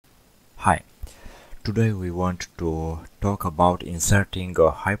Hi, today we want to talk about inserting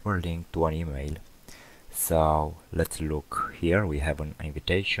a hyperlink to an email. So let's look here. We have an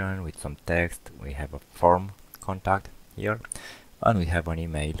invitation with some text, we have a form contact here, and we have an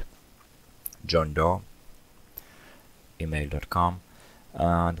email, johndoe@email.com,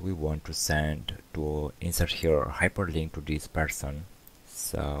 and we want to insert here a hyperlink to this person.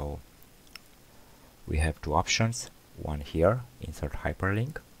 So we have two options, one here, insert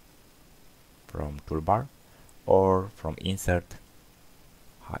hyperlink from toolbar, or from insert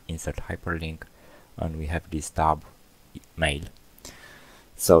hyperlink, and we have this tab mail.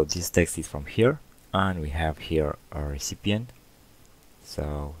 So this text is from here, and we have here a recipient.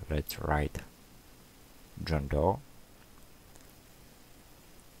 So let's write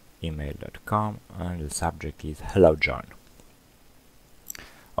johndoe@email.com, and the subject is hello John.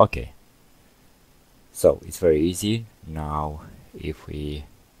 Okay, so it's very easy. Now if we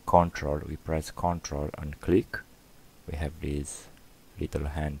press Control and click, we have this little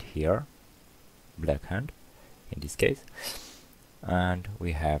hand here, black hand in this case, and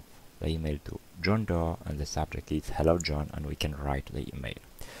we have the email to John Doe, and the subject is hello John, and we can write the email.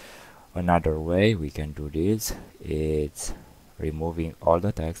 Another way we can do this is removing all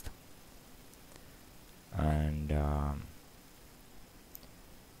the text, and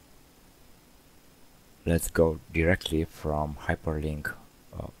let's go directly from hyperlink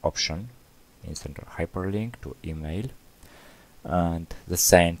option, insert hyperlink to email, and the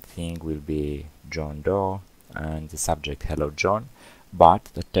same thing will be John Doe and the subject hello John,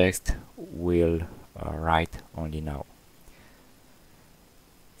 but the text will write only now.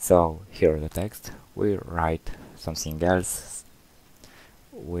 So here the text, we write something else.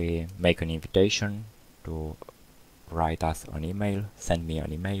 We make an invitation to write us an email, send me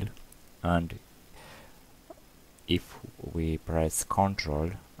an email, and if we press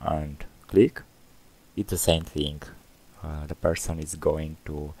Control and click, it's the same thing. The person is going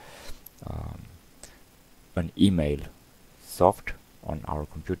to an email soft on our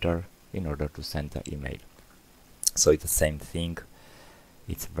computer in order to send the email. So it's the same thing.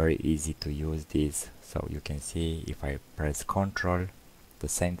 It's very easy to use this. So you can see if I press Control, the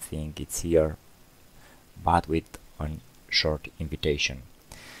same thing, it's here, but with a short invitation.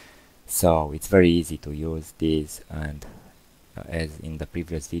 So it's very easy to use this, and as in the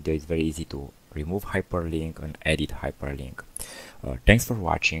previous video, it's very easy to remove hyperlink and edit hyperlink. Thanks for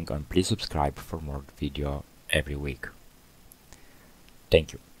watching, and please subscribe for more video every week.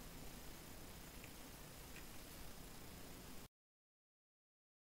 Thank you.